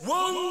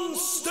One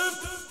step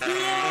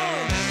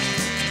beyond.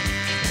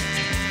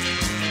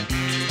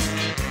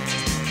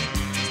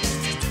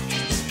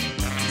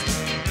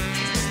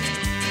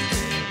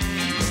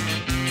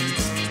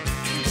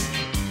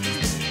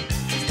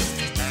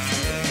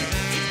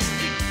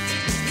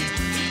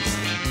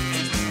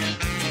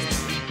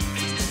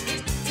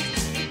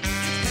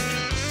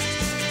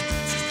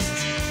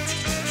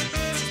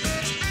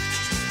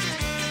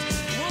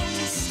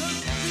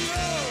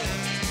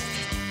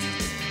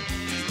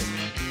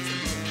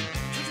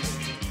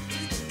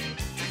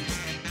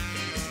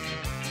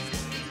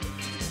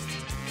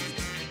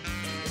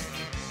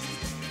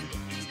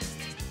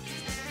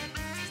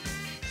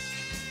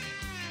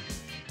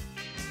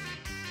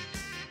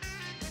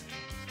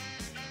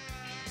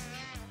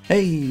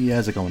 Hey,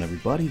 how's it going,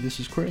 everybody? This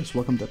is Chris.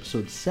 Welcome to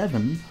episode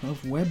 7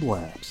 of Web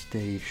Labs,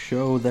 a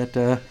show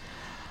that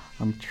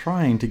I'm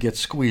trying to get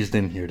squeezed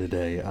in here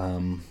today.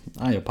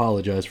 I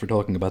apologize for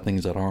talking about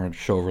things that aren't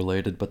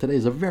show-related, but today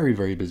is a very,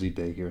 very busy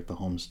day here at the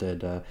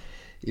homestead.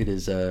 It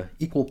is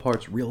equal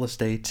parts real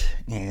estate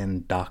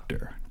and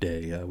doctor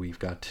day. We've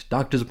got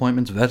doctor's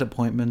appointments, vet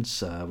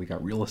appointments, we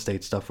got real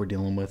estate stuff we're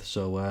dealing with,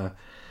 so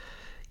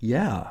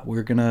yeah,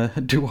 we're gonna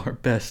do our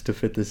best to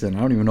fit this in. I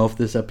don't even know if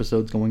this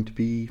episode's going to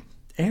be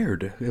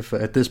aired. If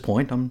at this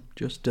point I'm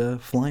just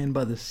flying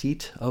by the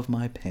seat of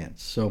my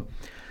pants. So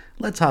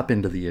let's hop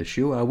into the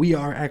issue. We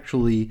are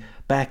actually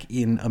back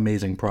in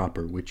Amazing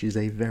Proper, which is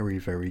a very,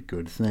 very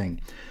good thing.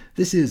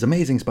 This is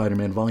Amazing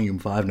Spider-Man Volume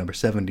 5, number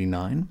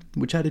 79,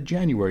 which had a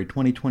January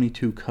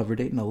 2022 cover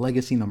date and a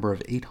legacy number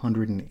of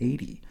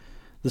 880.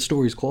 The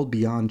story is called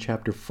Beyond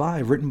Chapter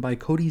 5, written by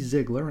Cody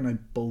Ziglar, and I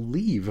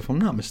believe, if I'm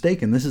not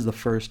mistaken, this is the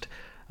first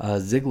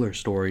Ziglar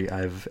story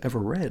I've ever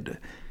read.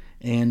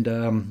 And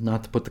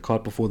not to put the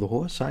cart before the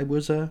horse, I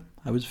was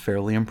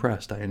fairly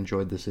impressed. I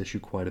enjoyed this issue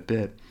quite a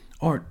bit.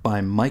 Art by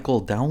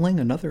Michael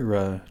Dowling,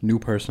 another new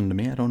person to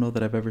me. I don't know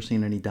that I've ever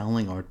seen any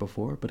Dowling art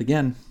before, but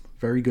again,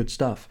 very good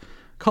stuff.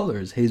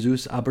 Colors,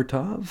 Jesus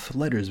Abertov.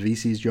 Letters,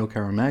 VC's Joe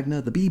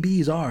Caramagna. The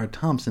BBs are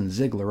Thompson,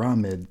 Ziglar,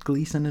 Ahmed,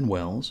 Gleason, and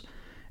Wells.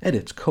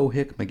 Edits,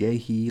 Kohik,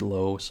 McGahee,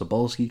 Lowe,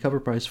 Sobolski. Cover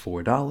price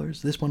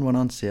 $4. This one went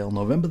on sale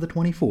November the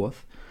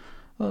 24th.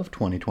 Of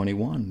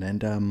 2021.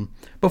 And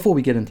before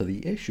we get into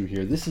the issue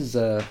here, this is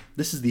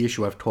the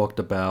issue I've talked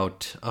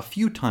about a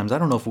few times. I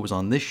don't know if it was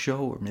on this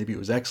show or maybe it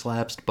was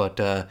X-Lapsed, but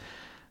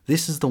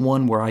this is the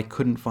one where I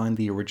couldn't find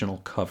the original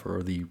cover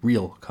or the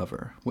real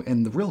cover.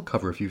 And the real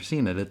cover, if you've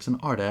seen it, it's an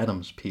Art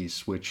Adams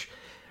piece, which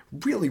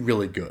really,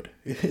 really good.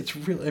 It's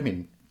really, I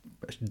mean,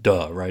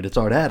 duh, right? It's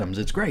Art Adams.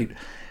 It's great.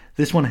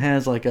 This one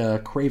has like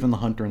a Kraven the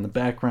Hunter in the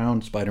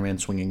background, Spider-Man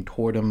swinging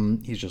toward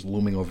him. He's just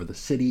looming over the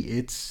city.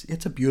 It's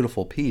a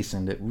beautiful piece,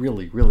 and it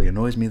really, really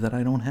annoys me that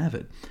I don't have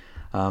it.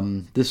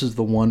 This is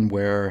the one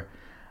where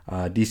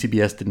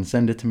DCBS didn't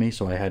send it to me,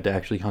 so I had to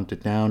actually hunt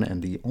it down,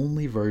 and the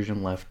only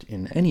version left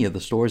in any of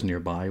the stores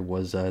nearby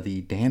was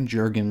the Dan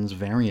Jurgens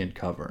variant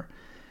cover.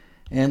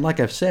 And like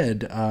I've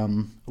said, I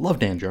love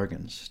Dan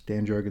Jurgens.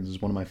 Dan Jurgens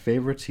is one of my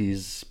favorites.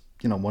 He's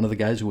one of the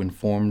guys who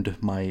informed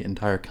my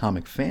entire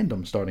comic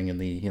fandom starting in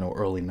the,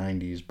 early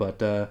 90s. But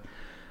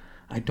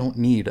I don't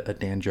need a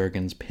Dan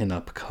Jurgens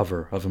pin-up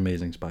cover of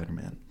Amazing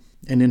Spider-Man.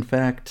 And in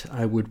fact,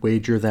 I would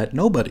wager that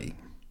nobody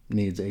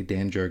needs a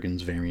Dan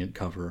Jurgens variant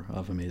cover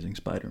of Amazing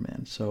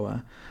Spider-Man. So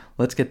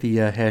let's get the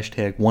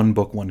hashtag one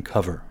book, one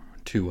cover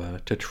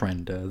to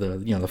trend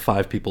the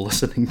 5 people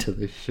listening to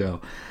this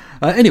show.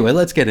 Anyway,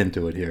 let's get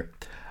into it here.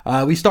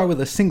 We start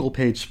with a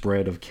single-page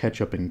spread of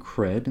Ketchup and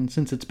Cred, and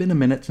since it's been a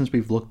minute since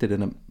we've looked at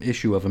an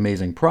issue of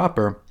Amazing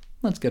Proper,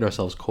 let's get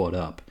ourselves caught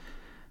up.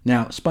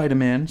 Now,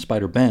 Spider-Man,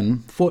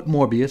 Spider-Ben, fought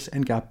Morbius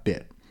and got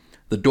bit.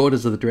 The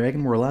Daughters of the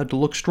Dragon were allowed to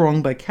look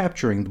strong by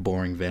capturing the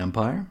boring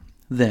vampire.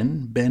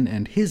 Then, Ben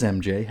and his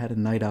MJ had a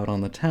night out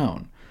on the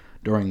town,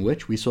 during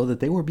which we saw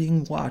that they were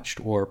being watched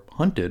or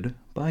hunted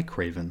by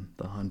Kraven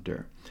the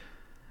Hunter.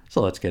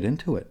 So let's get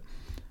into it.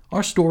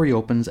 Our story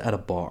opens at a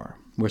bar,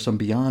 where some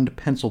Beyond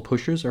pencil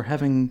pushers are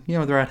having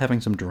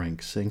some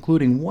drinks,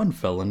 including one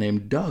fella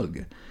named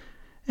Doug.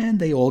 And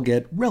they all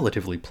get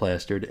relatively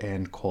plastered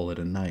and call it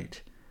a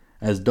night.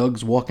 As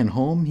Doug's walking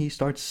home, he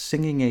starts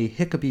singing a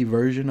hiccupy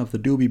version of the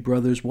Doobie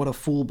Brothers' What a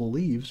Fool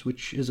Believes,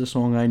 which is a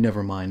song I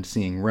never mind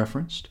seeing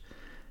referenced.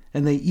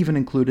 And they even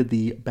included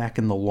the Back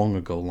in the Long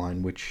Ago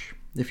line, which,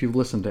 if you've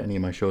listened to any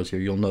of my shows here,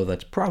 you'll know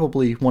that's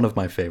probably one of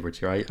my favorites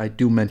here. I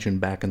do mention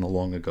Back in the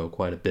Long Ago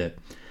quite a bit.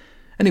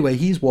 Anyway,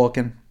 he's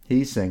walking.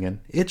 He's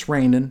singing, it's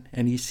raining,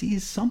 and he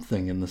sees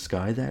something in the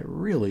sky that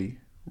really,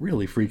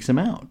 really freaks him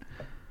out.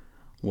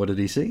 What did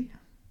he see?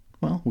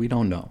 Well, we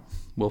don't know.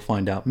 We'll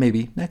find out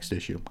maybe next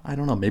issue. I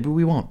don't know, maybe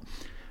we won't.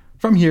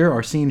 From here,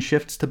 our scene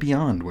shifts to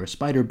Beyond, where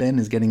Spider-Ben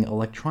is getting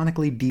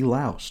electronically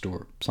deloused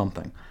or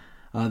something.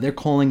 They're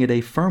calling it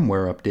a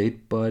firmware update,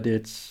 but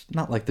it's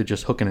not like they're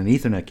just hooking an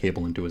Ethernet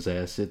cable into his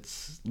ass.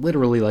 It's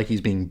literally like he's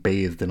being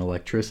bathed in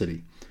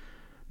electricity.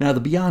 Now, the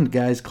Beyond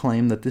guys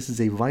claim that this is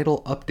a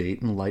vital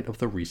update in light of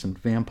the recent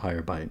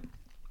vampire bite.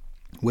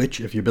 Which,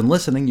 if you've been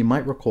listening, you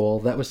might recall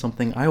that was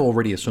something I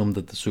already assumed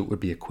that the suit would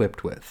be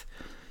equipped with.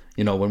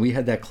 You know, when we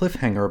had that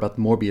cliffhanger about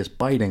the Morbius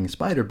biting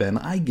Spider-Ben,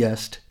 I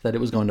guessed that it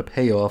was going to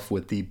pay off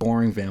with the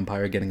boring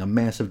vampire getting a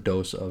massive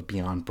dose of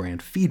Beyond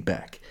Brand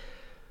feedback,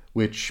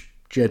 which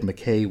Jed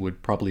MacKay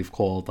would probably have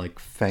called like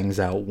fangs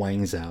out,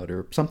 wangs out,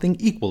 or something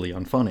equally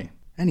unfunny.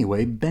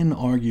 Anyway, Ben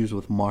argues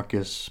with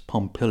Marcus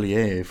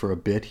Pompilier for a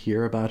bit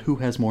here about who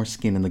has more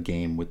skin in the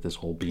game with this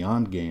whole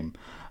Beyond game,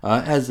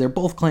 as they're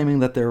both claiming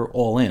that they're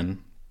all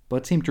in,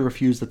 but seem to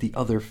refuse that the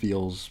other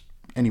feels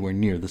anywhere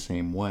near the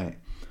same way.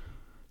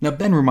 Now,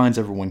 Ben reminds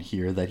everyone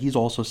here that he's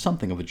also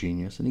something of a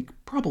genius, and he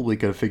probably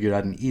could have figured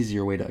out an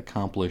easier way to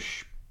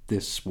accomplish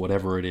this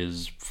whatever it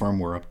is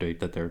firmware update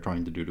that they're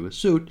trying to do to his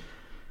suit.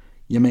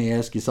 You may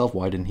ask yourself,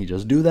 why didn't he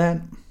just do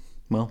that?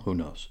 Well, who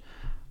knows.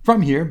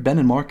 From here, Ben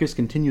and Marcus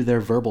continue their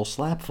verbal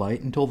slap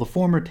fight until the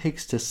former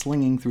takes to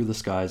slinging through the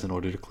skies in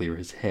order to clear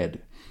his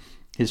head.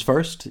 His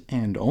first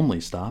and only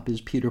stop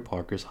is Peter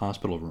Parker's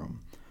hospital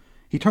room.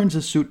 He turns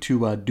his suit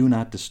to Do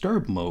Not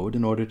Disturb mode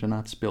in order to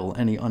not spill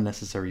any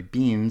unnecessary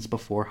beans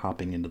before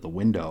hopping into the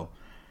window.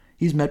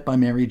 He's met by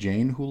Mary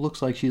Jane, who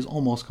looks like she's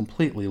almost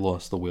completely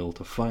lost the will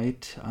to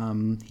fight.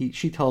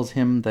 She tells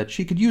him that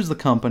she could use the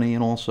company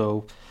and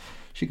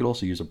she could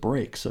also use a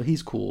break, so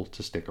he's cool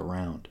to stick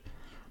around.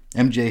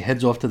 MJ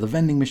heads off to the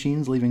vending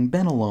machines, leaving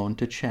Ben alone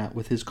to chat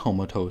with his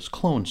comatose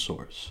clone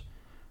source.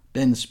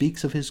 Ben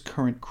speaks of his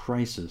current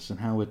crisis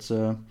and how it's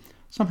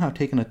somehow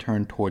taken a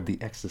turn toward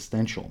the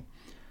existential.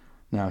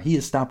 Now, he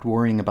has stopped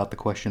worrying about the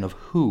question of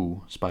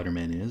who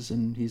Spider-Man is,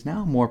 and he's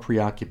now more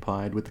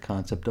preoccupied with the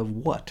concept of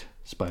what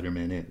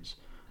Spider-Man is.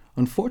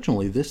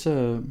 Unfortunately, this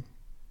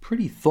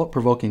pretty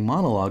thought-provoking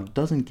monologue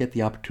doesn't get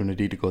the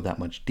opportunity to go that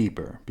much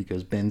deeper,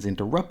 because Ben's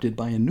interrupted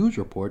by a news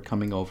report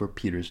coming over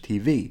Peter's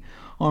TV.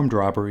 Armed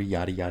robbery,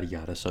 yada yada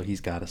yada, so he's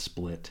got to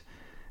split.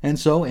 And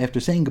so, after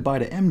saying goodbye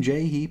to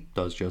MJ, he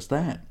does just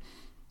that.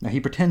 Now, he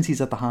pretends he's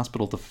at the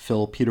hospital to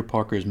fulfill Peter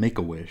Parker's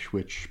Make-A-Wish,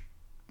 which,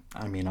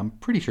 I'm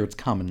pretty sure it's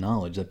common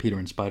knowledge that Peter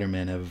and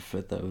Spider-Man have,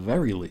 at the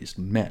very least,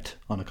 met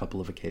on a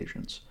couple of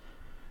occasions.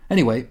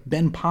 Anyway,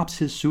 Ben pops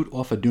his suit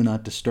off a Do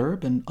Not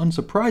Disturb, and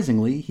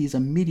unsurprisingly, he's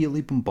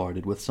immediately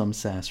bombarded with some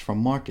sass from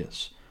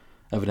Marcus.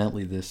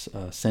 Evidently, this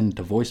send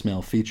to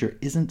voicemail feature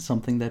isn't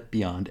something that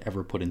Beyond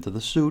ever put into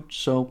the suit,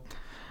 so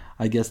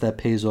I guess that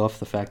pays off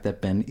the fact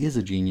that Ben is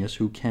a genius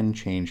who can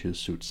change his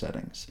suit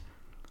settings.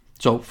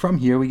 So from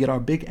here, we get our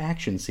big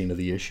action scene of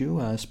the issue.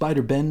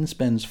 Spider-Ben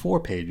spends 4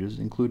 pages,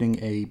 including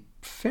a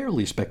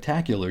fairly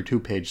spectacular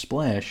 2-page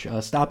splash,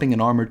 stopping an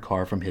armored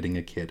car from hitting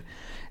a kid.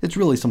 It's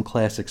really some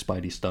classic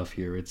Spidey stuff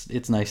here.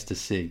 It's nice to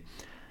see.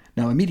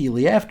 Now,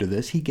 immediately after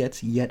this, he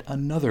gets yet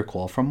another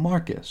call from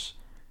Marcus.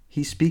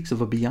 He speaks of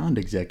a Beyond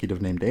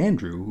executive named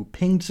Andrew who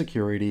pinged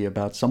security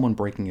about someone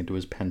breaking into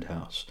his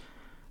penthouse.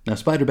 Now,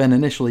 Spider-Man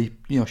initially,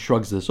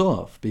 shrugs this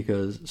off,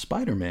 because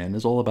Spider-Man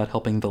is all about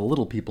helping the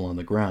little people on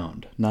the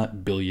ground,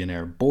 not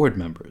billionaire board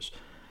members.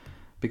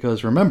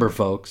 Because remember,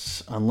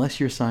 folks, unless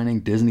you're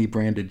signing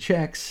Disney-branded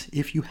checks,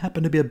 if you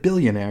happen to be a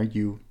billionaire,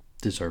 you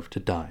deserve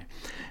to die.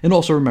 And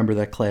also remember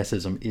that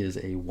classism is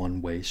a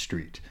one-way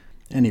street.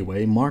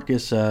 Anyway,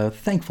 Marcus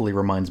thankfully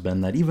reminds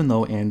Ben that even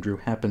though Andrew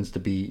happens to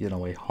be,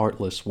 a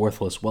heartless,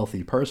 worthless,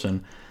 wealthy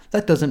person,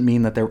 that doesn't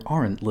mean that there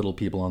aren't little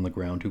people on the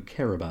ground who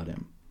care about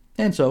him.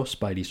 And so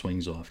Spidey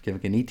swings off,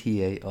 giving an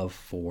ETA of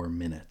 4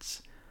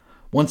 minutes.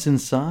 Once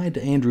inside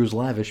Andrew's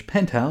lavish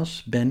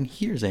penthouse, Ben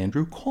hears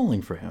Andrew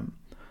calling for him.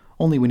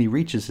 Only when he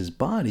reaches his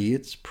body,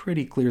 it's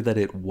pretty clear that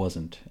it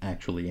wasn't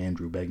actually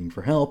Andrew begging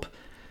for help,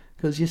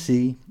 because you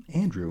see,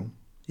 Andrew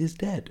is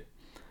dead.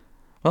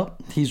 Well,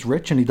 he's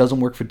rich and he doesn't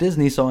work for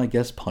Disney, so I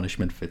guess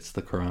punishment fits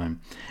the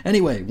crime.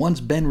 Anyway, once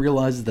Ben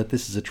realizes that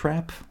this is a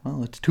trap,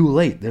 well, it's too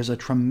late. There's a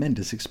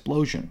tremendous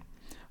explosion.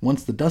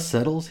 Once the dust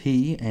settles,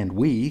 he and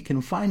we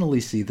can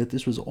finally see that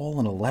this was all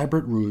an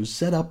elaborate ruse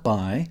set up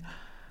by,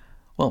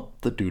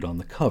 the dude on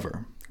the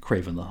cover,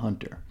 Kraven the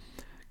Hunter.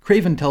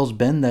 Kraven tells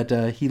Ben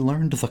that he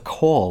learned the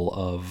call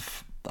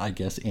of,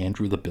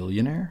 Andrew the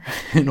billionaire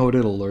in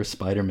order to lure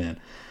Spider-Man.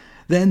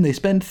 Then they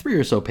spend 3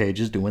 or so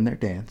pages doing their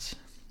dance.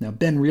 Now,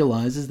 Ben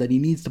realizes that he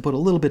needs to put a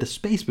little bit of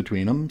space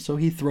between them, so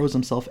he throws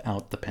himself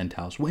out the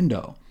penthouse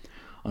window.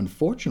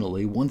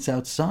 Unfortunately, once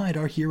outside,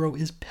 our hero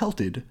is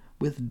pelted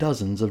with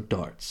dozens of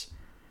darts.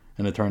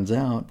 And it turns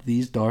out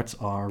these darts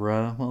are,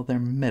 they're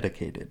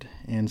medicated,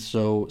 and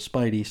so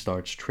Spidey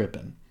starts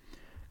tripping.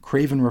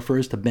 Kraven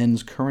refers to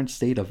Ben's current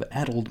state of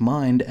addled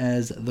mind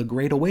as the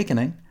Great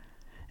Awakening,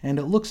 and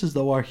it looks as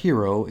though our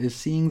hero is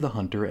seeing the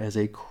Hunter as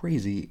a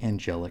crazy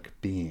angelic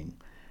being.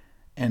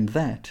 And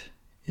that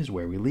is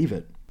where we leave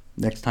it.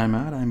 Next time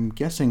out, I'm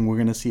guessing we're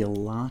going to see a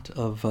lot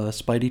of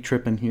Spidey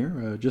tripping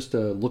here. Just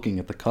looking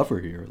at the cover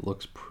here, it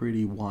looks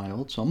pretty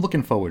wild. So I'm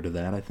looking forward to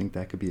that. I think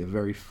that could be a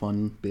very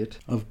fun bit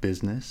of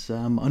business.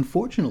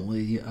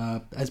 Unfortunately,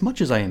 as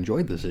much as I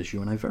enjoyed this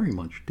issue, and I very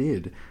much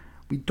did,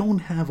 we don't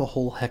have a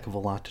whole heck of a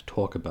lot to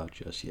talk about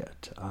just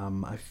yet.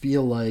 I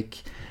feel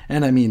like,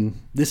 and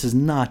this is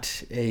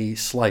not a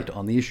slight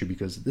on the issue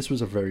because this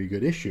was a very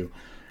good issue.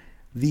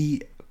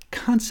 The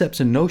concepts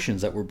and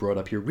notions that were brought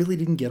up here really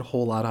didn't get a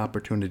whole lot of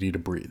opportunity to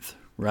breathe,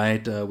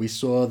 right? We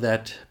saw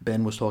that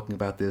Ben was talking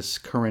about this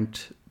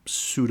current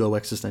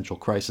pseudo-existential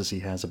crisis he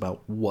has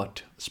about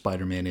what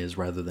Spider-Man is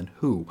rather than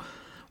who,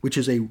 which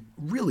is a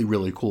really,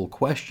 really cool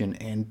question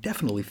and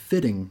definitely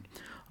fitting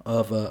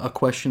of a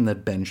question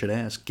that Ben should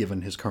ask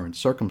given his current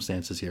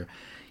circumstances here.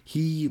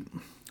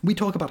 We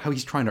talk about how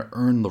he's trying to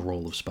earn the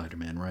role of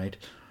Spider-Man, right?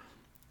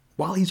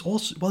 While he's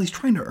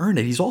trying to earn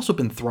it, he's also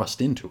been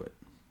thrust into it.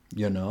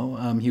 You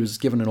know, he was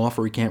given an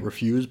offer he can't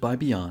refuse by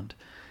Beyond,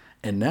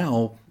 and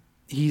now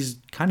he's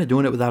kind of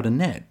doing it without a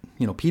net.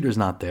 You know, Peter's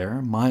not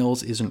there,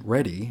 Miles isn't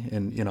ready,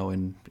 and you know,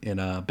 in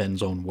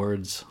Ben's own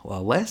words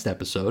last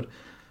episode,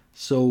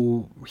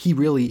 so he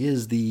really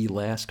is the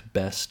last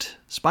best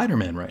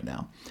Spider-Man right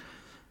now.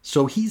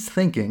 So he's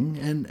thinking,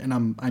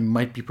 and I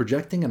might be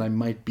projecting, and I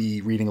might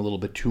be reading a little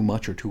bit too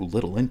much or too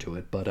little into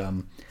it, but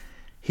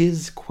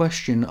his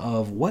question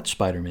of what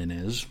Spider-Man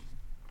is,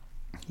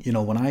 you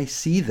know, when I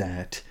see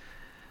that,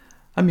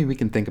 I mean, we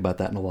can think about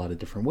that in a lot of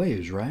different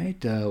ways,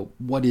 right?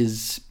 What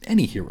is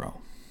any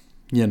hero?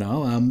 You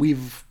know,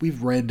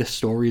 we've read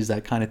stories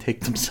that kind of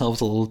take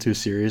themselves a little too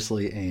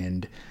seriously,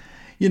 and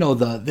you know,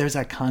 there's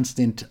that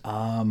constant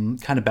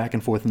kind of back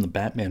and forth in the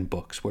Batman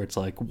books where it's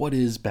like, what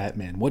is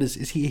Batman?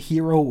 Is he a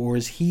hero, or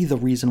is he the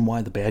reason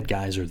why the bad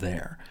guys are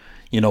there?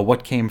 You know,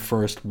 what came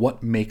first?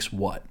 What makes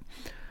what?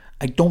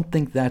 I don't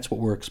think that's what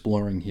we're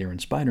exploring here in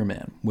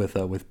Spider-Man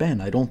with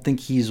Ben. I don't think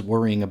he's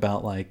worrying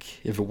about,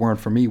 like, if it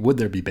weren't for me, would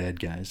there be bad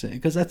guys?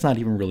 Because that's not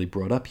even really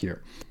brought up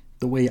here.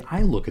 The way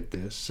I look at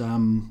this,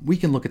 we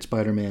can look at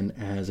Spider-Man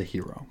as a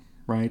hero,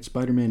 right?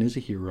 Spider-Man is a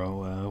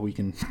hero. We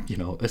can, you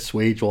know,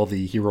 assuage all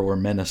the hero or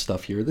menace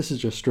stuff here. This is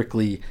just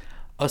strictly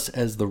us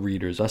as the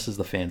readers, us as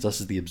the fans,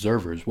 us as the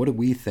observers. What do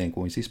we think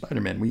when we see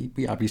Spider-Man?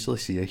 We obviously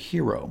see a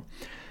hero.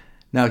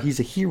 Now, he's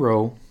a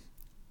hero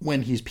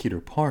when he's Peter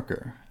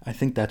Parker. I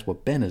think that's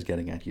what Ben is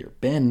getting at here.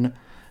 Ben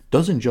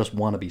doesn't just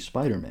want to be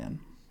Spider-Man.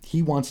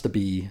 He wants to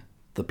be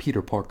the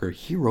Peter Parker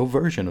hero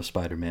version of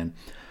Spider-Man.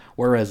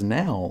 Whereas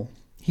now,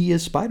 he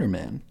is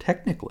Spider-Man,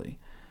 technically.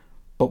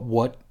 But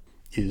what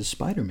is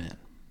Spider-Man?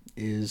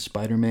 Is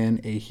Spider-Man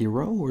a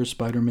hero, or is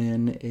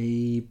Spider-Man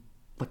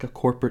like a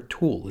corporate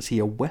tool? Is he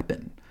a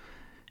weapon?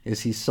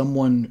 Is he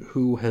someone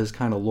who has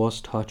kind of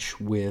lost touch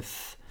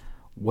with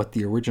what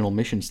the original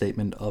mission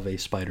statement of a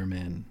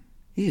Spider-Man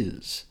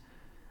is?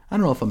 I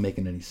don't know if I'm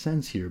making any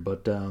sense here,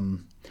 but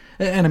and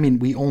I mean,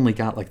 we only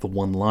got like the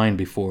one line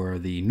before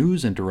the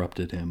news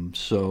interrupted him,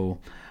 so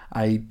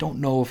I don't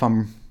know if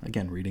I'm,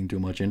 again, reading too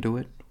much into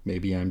it.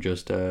 Maybe I'm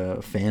just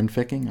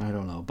fanficking, I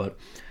don't know, but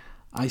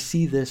I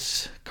see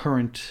this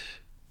current,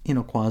 you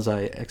know,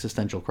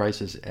 quasi-existential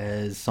crisis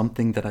as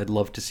something that I'd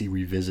love to see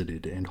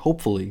revisited, and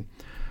hopefully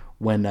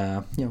when,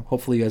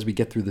 hopefully as we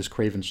get through this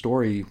Kraven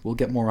story, we'll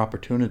get more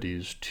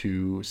opportunities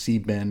to see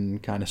Ben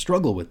kind of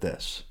struggle with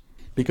this.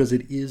 Because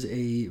it is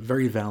a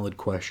very valid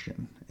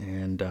question,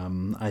 and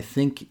I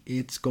think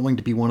it's going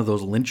to be one of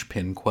those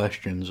linchpin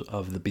questions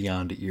of the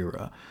Beyond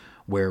era,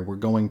 where we're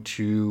going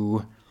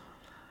to,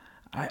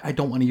 I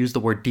don't want to use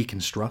the word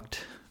deconstruct,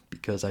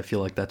 because I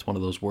feel like that's one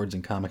of those words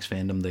in comics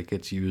fandom that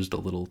gets used a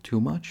little too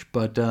much,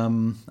 but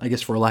I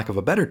guess for lack of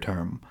a better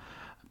term,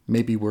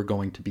 maybe we're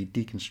going to be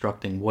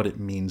deconstructing what it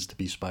means to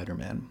be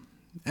Spider-Man.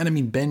 And I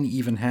mean, Ben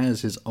even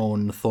has his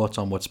own thoughts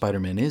on what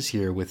Spider-Man is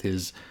here with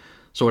his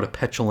sort of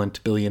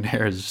petulant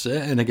billionaires.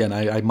 And again,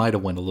 I might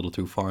have went a little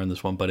too far in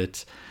this one, but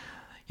it's,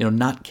 you know,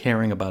 not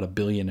caring about a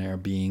billionaire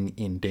being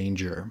in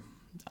danger.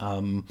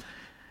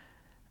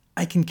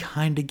 I can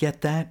kind of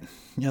get that.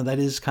 You know, that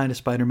is kind of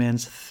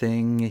Spider-Man's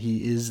thing.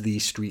 He is the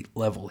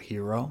street-level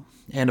hero.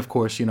 And of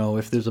course, you know,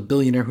 if there's a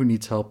billionaire who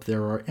needs help,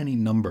 there are any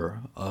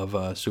number of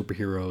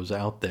superheroes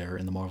out there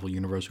in the Marvel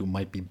Universe who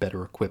might be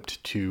better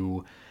equipped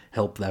to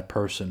help that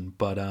person.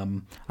 But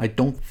I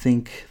don't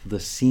think the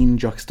scene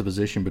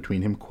juxtaposition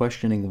between him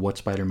questioning what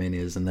Spider-Man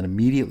is and then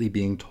immediately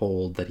being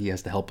told that he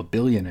has to help a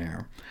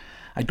billionaire,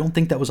 I don't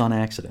think that was on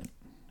accident.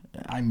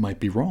 I might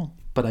be wrong,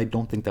 but I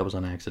don't think that was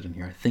on accident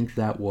here. I think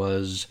that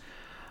was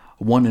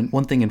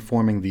one thing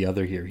informing the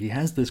other here. He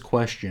has this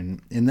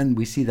question, and then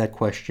we see that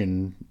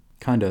question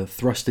kind of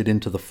thrusted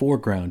into the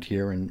foreground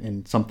here,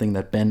 and something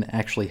that Ben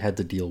actually had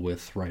to deal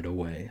with right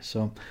away.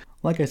 So,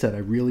 like I said, I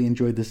really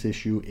enjoyed this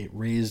issue. It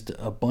raised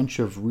a bunch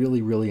of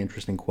really, really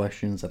interesting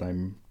questions that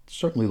I'm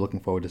certainly looking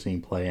forward to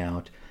seeing play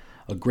out.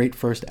 A great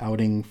first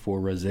outing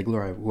for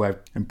Ziegler, who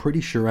I'm pretty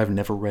sure I've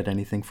never read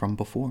anything from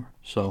before.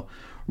 So,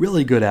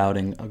 really good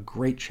outing, a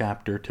great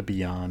chapter to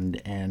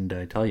Beyond, and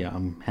I tell you,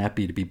 I'm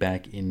happy to be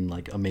back in,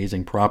 like,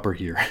 Amazing proper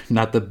here.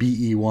 Not the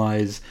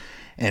BEYs,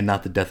 and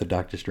not the Death of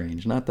Doctor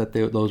Strange. Not that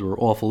those were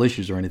awful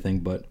issues or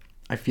anything, but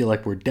I feel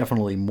like we're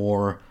definitely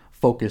more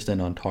focused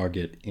and on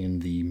target in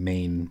the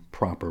main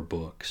proper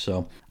book.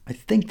 So I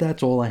think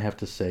that's all I have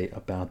to say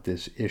about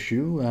this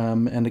issue.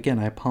 And again,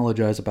 I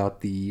apologize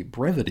about the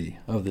brevity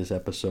of this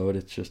episode.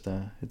 It's just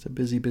it's a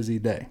busy, busy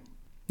day.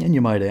 And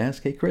you might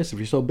ask, hey Chris, if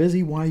you're so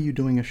busy, why are you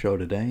doing a show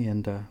today?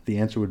 And the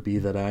answer would be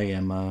that I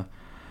am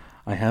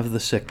I have the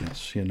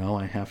sickness,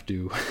 I have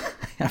to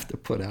I have to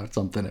put out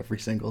something every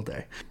single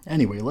day.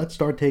 Anyway, let's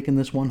start taking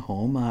this one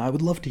home. I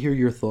would love to hear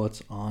your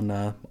thoughts on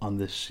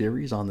this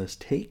series, on this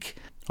take,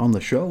 on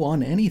the show,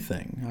 on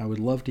anything. I would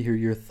love to hear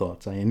your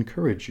thoughts. I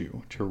encourage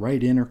you to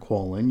write in or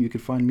call in. You can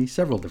find me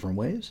several different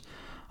ways.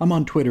 I'm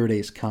on Twitter at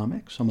Ace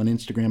Comics. I'm on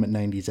Instagram at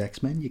 90s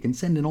X-Men. You can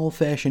send an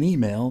old-fashioned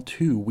email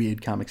to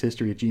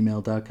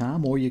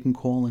weirdcomicshistory@gmail.com, or you can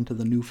call into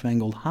the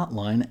newfangled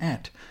hotline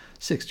at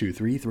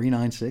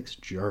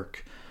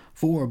 623-396-JERK.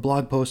 For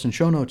blog posts and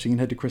show notes, you can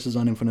head to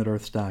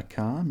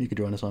chrisisoninfiniteearths.com. You can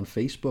join us on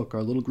Facebook.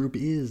 Our little group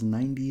is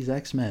 90s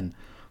X-Men.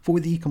 For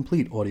the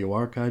complete audio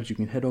archives, you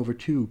can head over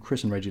to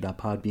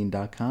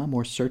chrisandreggie.podbean.com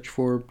or search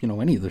for,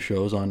 any of the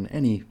shows on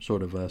any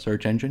sort of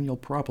search engine. You'll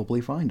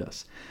probably find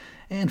us.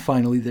 And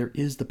finally, there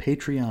is the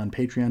Patreon,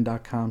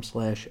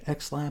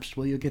 patreon.com/xlapsed,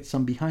 where you'll get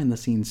some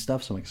behind-the-scenes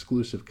stuff, some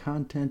exclusive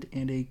content,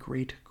 and a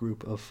great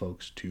group of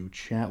folks to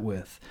chat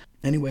with.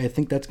 Anyway, I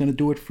think that's going to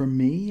do it for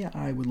me.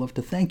 I would love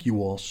to thank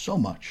you all so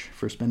much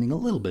for spending a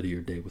little bit of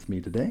your day with me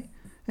today.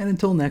 And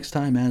until next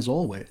time, as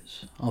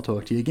always, I'll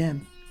talk to you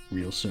again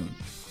real soon.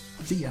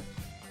 See ya.